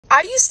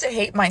I used to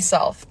hate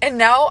myself, and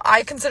now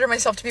I consider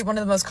myself to be one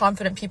of the most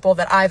confident people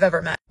that I've ever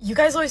met. You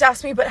guys always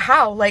ask me, but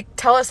how? Like,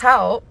 tell us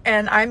how,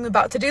 and I'm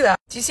about to do that.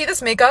 Do you see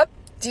this makeup?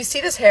 Do you see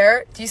this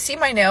hair? Do you see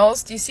my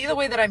nails? Do you see the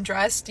way that I'm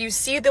dressed? Do you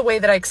see the way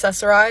that I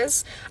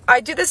accessorize?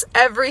 I do this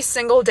every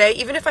single day,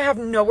 even if I have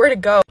nowhere to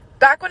go.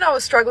 Back when I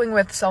was struggling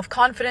with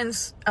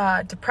self-confidence,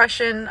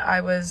 depression,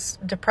 I was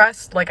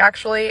depressed, like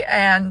actually,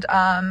 and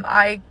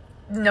I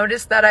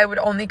noticed that I would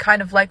only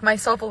kind of like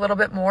myself a little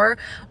bit more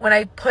when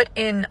I put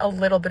in a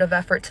little bit of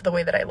effort to the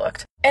way that I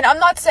looked. And I'm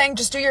not saying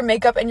just do your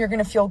makeup and you're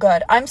gonna feel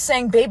good. I'm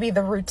saying, baby,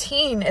 the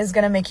routine is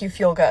gonna make you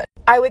feel good.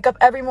 I wake up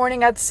every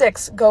morning at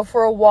 6, go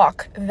for a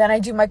walk, then I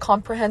do my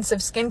comprehensive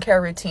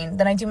skincare routine,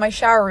 then I do my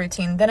shower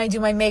routine, then I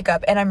do my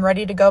makeup, and I'm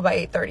ready to go by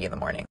 8:30 in the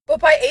morning. But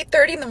by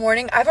 8:30 in the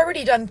morning, I've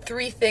already done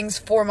 3 things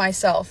for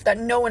myself that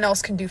no one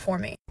else can do for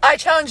me. I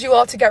challenge you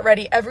all to get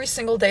ready every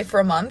single day for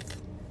a month.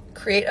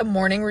 Create a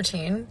morning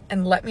routine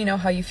and let me know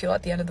how you feel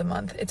at the end of the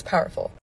month. It's powerful.